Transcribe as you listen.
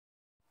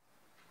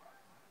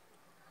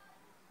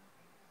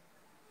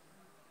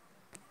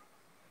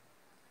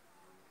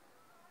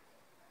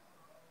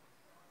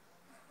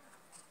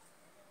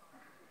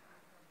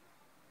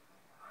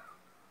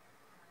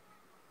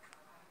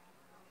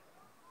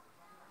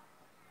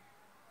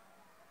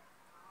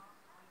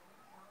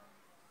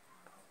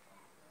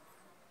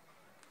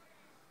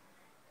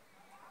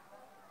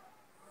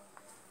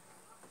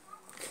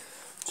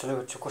चलो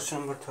बच्चों, question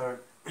number 3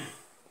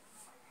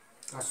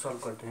 आज सॉल्व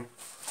करते हैं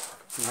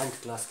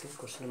 9th क्लास के।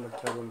 क्वेश्चन नंबर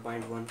 3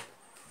 1.1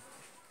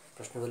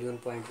 प्रश्नावली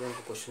 1.1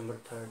 को क्वेश्चन नंबर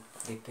 3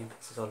 देखते हैं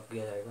कैसे सॉल्व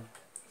किया जाएगा।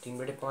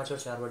 3/5 और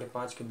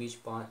 4/5 के बीच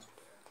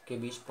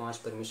पाँच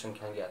परिमित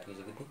संख्याएं ज्ञात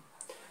कीजिए। कितनी?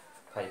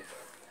 5।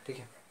 ठीक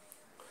है,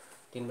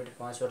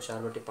 3/5 और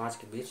 4/5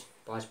 के बीच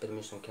पाँच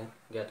परिमित संख्या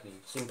ज्ञात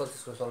कीजिए। सिंपल से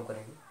इसको सॉल्व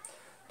करेंगे।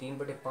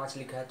 3/5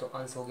 लिखा है तो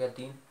अंश हो गया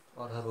 3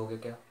 और हर हो गया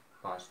क्या?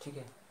 5। ठीक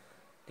है,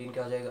 3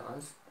 क्या हो जाएगा?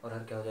 अंश, और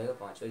हर क्या हो जाएगा?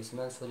 5। और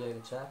इसमें अंश हो जाएगा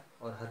 4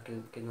 और हर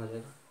कितना हो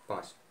जाएगा?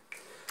 5।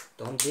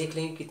 तो हम देख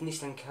लेंगे कितनी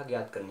संख्या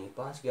ज्ञात करनी है।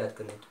 5 ज्ञात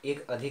करनी है तो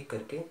एक अधिक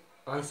करके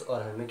अंश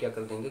और हर में क्या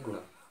कर देंगे? गुणा।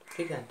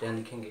 ठीक है, तो यहाँ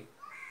लिखेंगे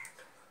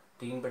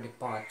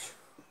 3/5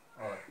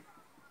 और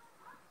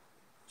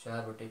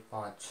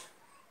 4/5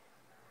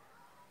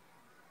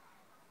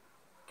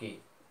 के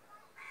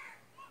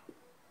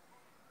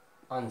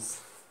अंश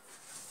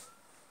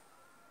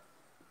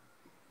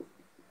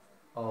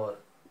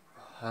और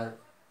हर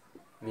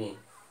में,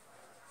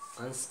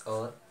 अंश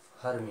और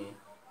हर में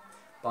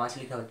 5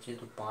 लिखा बच्चे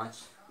तो 5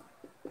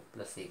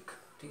 + 1,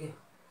 ठीक है,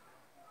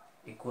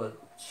 इक्वल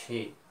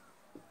 6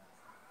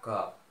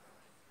 का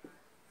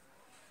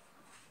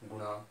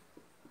गुणा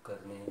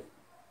करने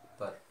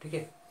पर। ठीक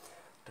है,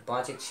 तो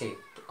 5 × 6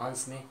 तो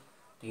अंश में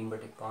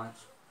 3/5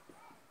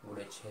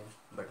 गुणे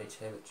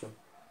 6/6 बच्चों,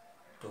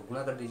 तो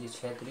गुणा कर दीजिए।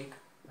 6 ×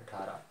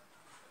 18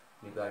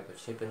 डिवाइड पर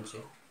 6 ×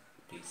 5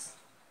 30।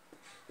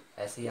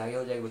 ऐसे ही आगे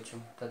हो जाएगा बच्चों,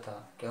 तथा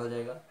क्या हो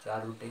जाएगा?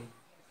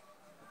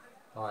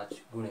 4/5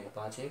 गुणे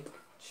 5 × 1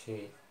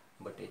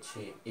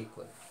 6/6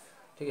 इक्वल,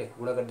 ठीक है,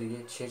 गुणा कर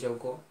दीजिए। 6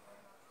 चौको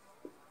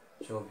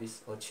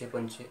 24 और 6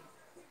 पंचे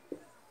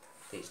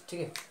 30। ठीक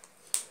है,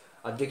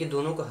 अब देखिए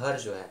दोनों का हर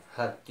जो है,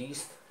 हर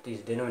 30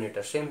 30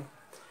 डिनोमिनेटर सेम।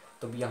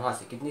 तो यहाँ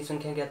से कितनी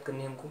संख्या ज्ञात करनी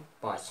है हमको?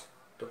 5।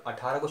 तो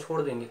 18 को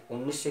छोड़ देंगे,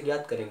 19 से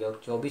ज्ञात करेंगे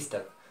और 24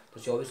 तक, तो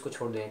 24 को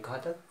छोड़ देंगे कहाँ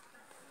तक?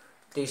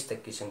 23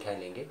 तक की संख्याएं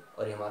लेंगे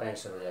और ये हमारा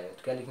आंसर हो जाएगा।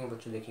 तो क्या लिखेंगे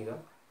बच्चों? देखिएगा,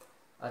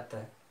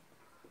 अतः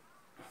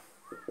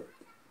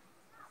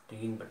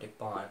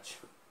 3/5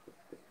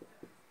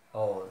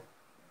 और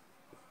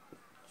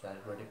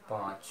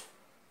 4/5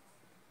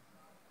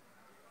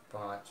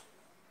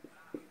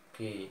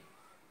 के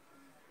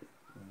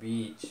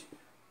बीच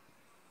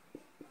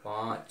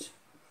पाँच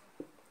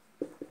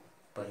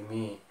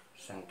परिमेय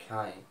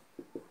संख्याएं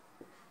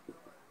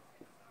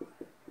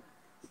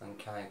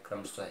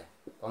क्रमशः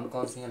कौन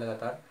कौन सी हैं?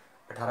 लगातार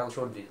 18 को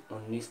छोड़ दीजिए,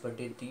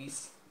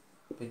 19/30,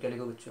 फिर क्या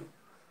लिखो बच्चों?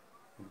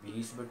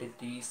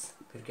 20/30,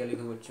 फिर क्या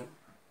लिखो बच्चों?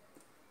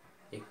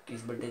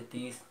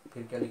 21/30,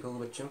 फिर क्या लिखोगे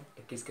बच्चों?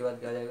 21 के बाद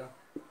क्या आ जाएगा?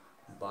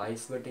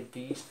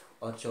 22/30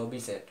 और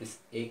 24 है तो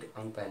एक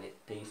अंक पहले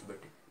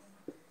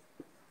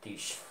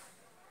 23/30।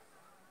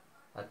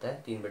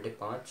 अतः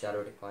 3/5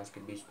 4/5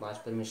 के बीच पाँच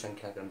परिमेय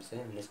संख्या क्रम से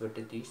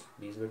 19/30,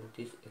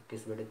 20/30,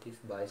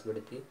 21/30,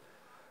 22/30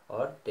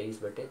 और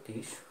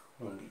 23/30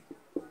 होंगी।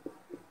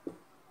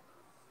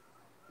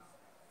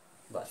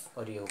 बस,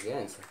 और ये हो गया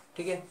आंसर।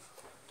 ठीक है,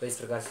 तो इस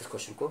प्रकार से इस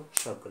क्वेश्चन को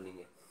सॉल्व कर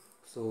लेंगे।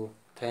 So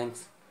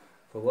thanks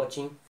for watching.